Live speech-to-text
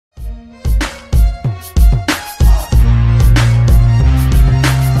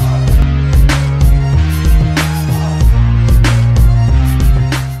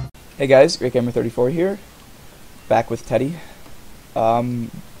Hey guys, GreatGamer34 here, back with Teddy.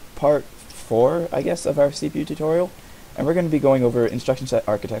 Part 4, I guess, of our CPU tutorial, and we're going to be going over instruction set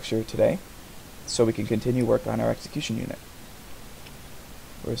architecture today, so we can continue work on our execution unit.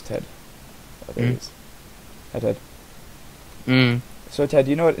 Where's Ted? Oh, there he is. Hi, Ted. So, Ted, do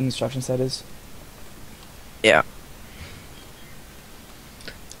you know what an instruction set is? Yeah.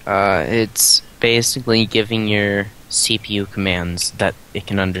 It's basically giving your CPU commands that it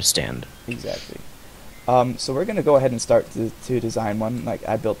can understand. Exactly. So we're going to go ahead and start to design one. Like,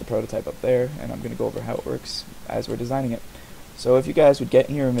 I built the prototype up there, and I'm going to go over how it works as we're designing it. So if you guys would get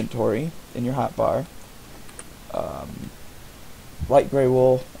in your inventory, in your hotbar, light gray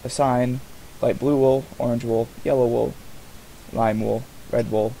wool, assign, light blue wool, orange wool, yellow wool, lime wool, red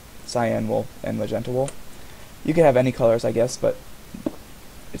wool, cyan wool, and magenta wool. You can have any colors, I guess, but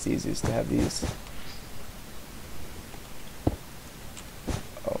it's easiest to have these.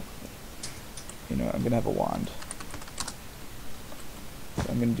 Oh, you know what, I'm gonna have a wand. So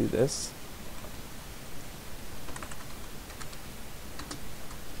I'm gonna do this.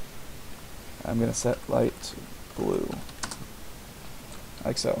 I'm gonna set light blue,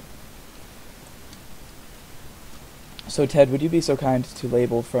 like so. So Ted, would you be so kind to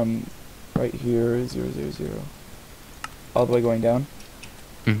label from right here, 0, 0, 0, all the way going down?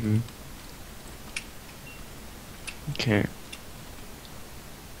 Okay.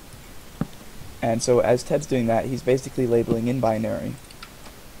 And so as Ted's doing that, he's basically labeling in binary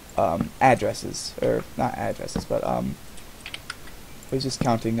addresses, or not addresses, but he's just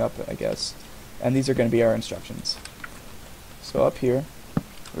counting up, I guess. And these are going to be our instructions. So up here,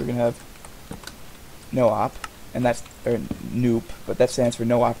 we're going to have no op, and that's, or noop, but that stands for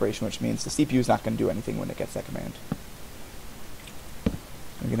no operation, which means the CPU is not going to do anything when it gets that command.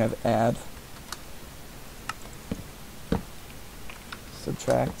 We're going to have add,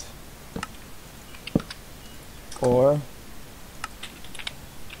 subtract, or,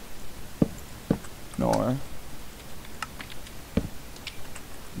 nor,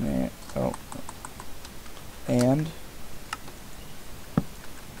 oh, and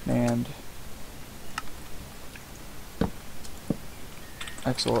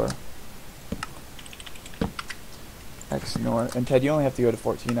XOR, XNOR, and Ted, you only have to go to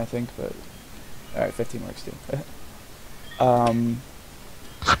 14, I think, but alright, 15 works too.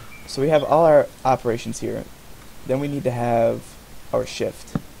 So we have all our operations here. Then we need to have our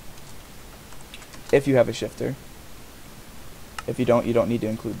shift, if you have a shifter. If you don't need to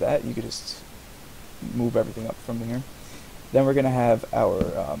include that. You could just move everything up from here. Then we're going to have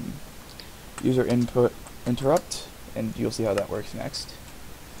our user input interrupt, and you'll see how that works next.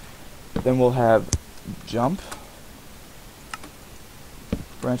 Then we'll have jump,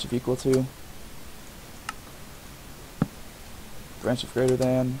 branch of equal to, branch of greater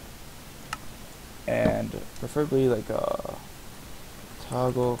than, and preferably like a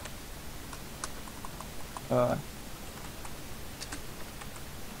toggle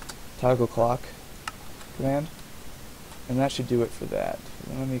toggle clock command, and that should do it for that.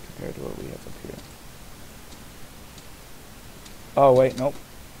 Let me compare to what we have up here. Oh wait, nope.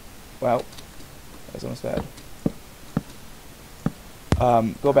 Wow, that was almost bad.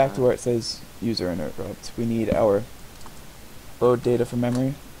 Go back to where it says user interrupt. We need our load data from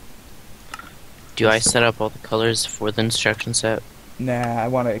memory. Do I set up all the colors for the instruction set? Nah, I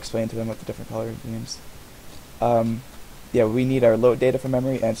want to explain to them what the different color means. Yeah, we need our load data from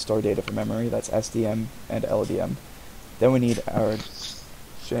memory and store data from memory. That's SDM and LDM. Then we need our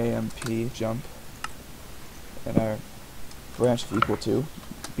JMP, jump, and our branch of equal to,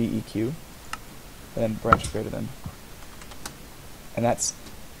 BEQ, and branch of greater than. And that's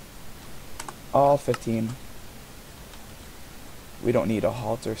all 15. We don't need a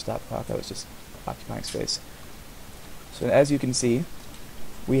halt or stop clock, that was just occupying space. So as you can see,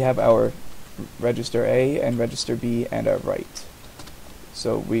 we have our register A and register B and our write.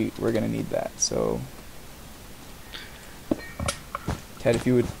 So we're going to need that. So Ted, if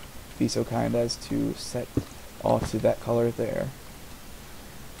you would be so kind as to set all to that color there.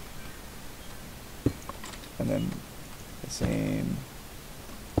 And then the same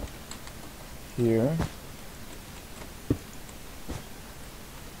here.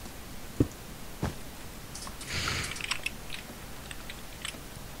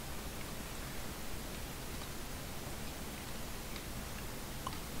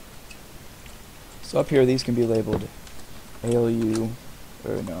 So up here, these can be labeled ALU,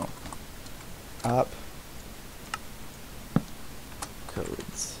 or no, op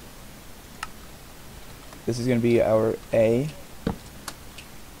codes. This is going to be our A.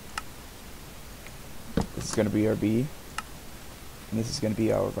 This is going to be our B. and this is going to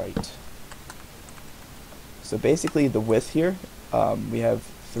be our right. So basically the width here, we have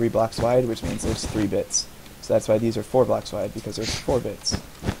 3 blocks wide, which means there's 3 bits. So that's why these are 4 blocks wide, because there's 4 bits,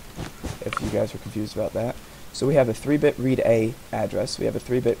 if you guys were confused about that. So we have a 3-bit read A address, we have a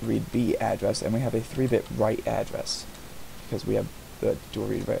 3-bit read B address, and we have a 3-bit write address, because we have the dual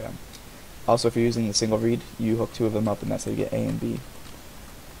read write. Also, if you're using the single read, you hook 2 of them up, and that's how you get A and B.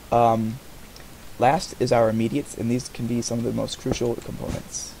 Last is our immediates, and these can be some of the most crucial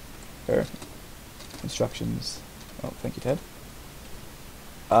components, or instructions. Oh, thank you, Ted.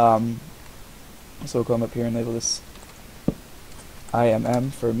 So we'll come up here and label this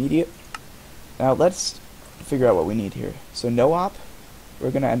IMM for immediate. Now let's figure out what we need here. So no op,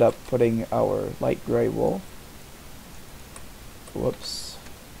 we're going to end up putting our light gray wool. Whoops.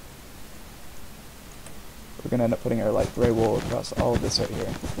 We're going to end up putting our light gray wool across all of this right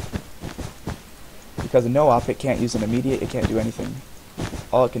here. Because a no op, it can't use an immediate, it can't do anything.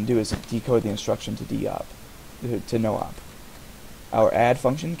 All it can do is decode the instruction to D-op, to no op. Our add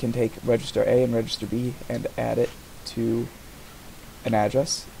function can take register A and register B and add it to an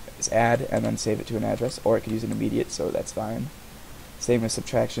address. It's add and then save it to an address, or it can use an immediate, so that's fine. Same with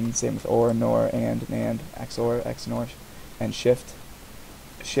subtraction, same with OR, NOR, AND, NAND, XOR, XNOR, and shift.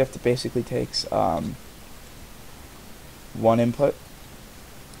 Shift basically takes one input,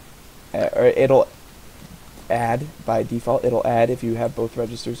 or it'll add by default. It'll add if you have both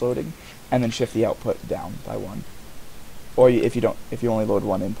registers loading, and then shift the output down by 1. Or if you only load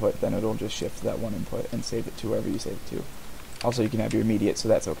one input, then it'll just shift that one input and save it to wherever you save it to. Also, you can have your immediate, so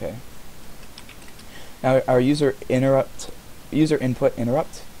that's okay. Now, our user input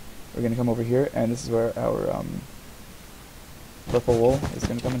interrupt. We're going to come over here, and this is where our purple wool is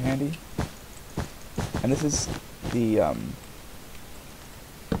going to come in handy. And this is the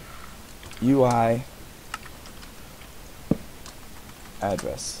UI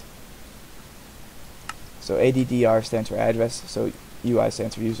address. So ADDR stands for address, so UI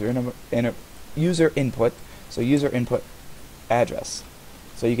stands for user input, so user input address.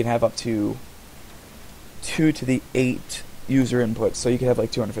 So you can have up to 2 to the 8 user inputs, so you can have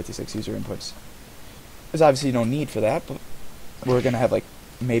like 256 user inputs. There's obviously no need for that, but we're going to have like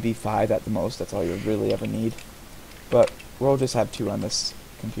maybe 5 at the most. That's all you really ever need. But we'll just have 2 on this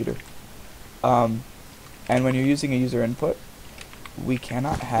computer. And when you're using a user input, we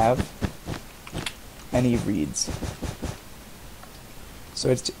cannot have any reads. So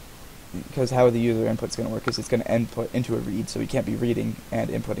it's because how the user input is going to work is it's going to input into a read, so we can't be reading and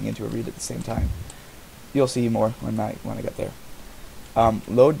inputting into a read at the same time. You'll see more when I get there.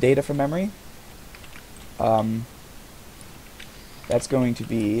 Load data from memory. That's going to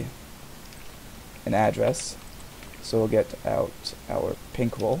be an address. So we'll get out our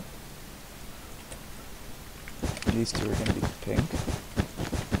pink wool. These 2 are going to be pink.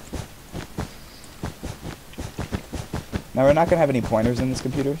 Now we're not going to have any pointers in this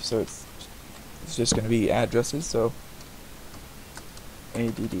computer, so it's just going to be addresses. So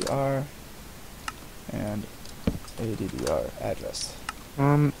ADDR and ADDR address.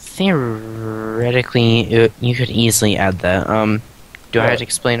 Theoretically, you could easily add that. Do I have to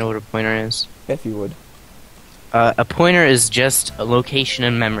explain what a pointer is? If you would. A pointer is just a location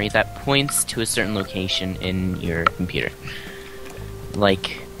in memory that points to a certain location in your computer.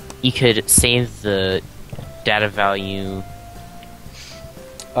 Like, you could save the data value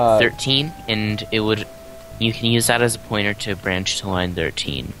 13, and you can use that as a pointer to branch to line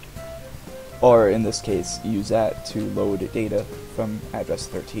 13. Or in this case, use that to load data from address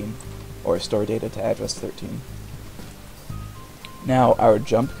 13, or store data to address 13. Now our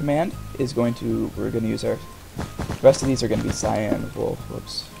jump command is we're going to use the rest of these are going to be cyan wool.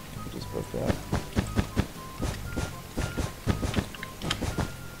 Whoops, I just broke that.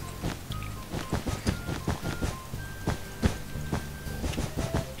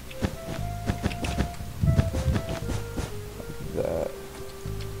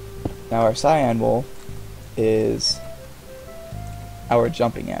 Now our cyan wool is our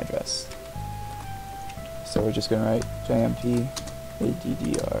jumping address. So we're just going to write JMP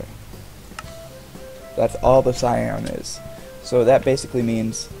ADDR. That's all the cyan is. So that basically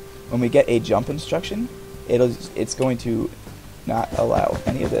means when we get a jump instruction, it's going to not allow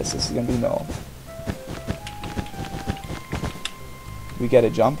any of this. This is going to be null. We get a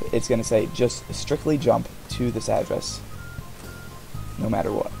jump, it's going to say just strictly jump to this address, no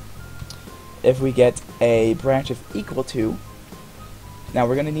matter what. If we get a branch of equal to, now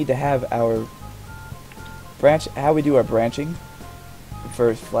we're going to need to have our branch, how we do our branching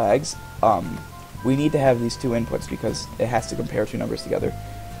for flags, we need to have these 2 inputs because it has to compare 2 numbers together,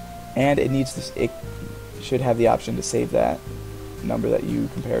 and it should have the option to save that number that you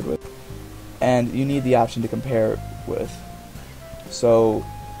compared with. And you need the option to compare with. So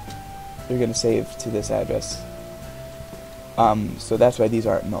you're going to save to this address. So that's why these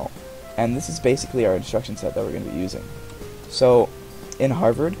aren't null. And this is basically our instruction set that we're going to be using. So in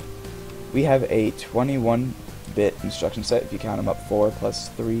Harvard, we have a 21-bit instruction set. If you count them up, 4 plus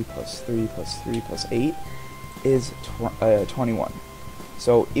 3 plus 3 plus 3 plus 8 is 21.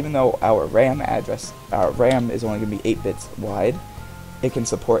 So even though our RAM is only going to be 8 bits wide, it can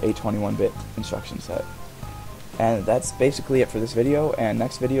support a 21-bit instruction set. And that's basically it for this video, and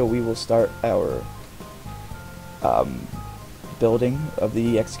next video we will start our building of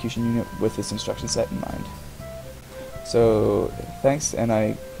the execution unit with this instruction set in mind. So thanks, and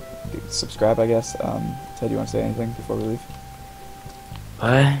I subscribe, I guess. Ted, you want to say anything before we leave?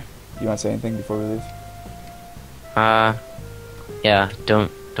 What? You want to say anything before we leave? Yeah,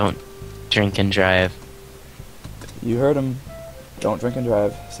 don't drink and drive. You heard him. Don't drink and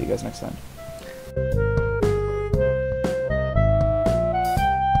drive. See you guys next time.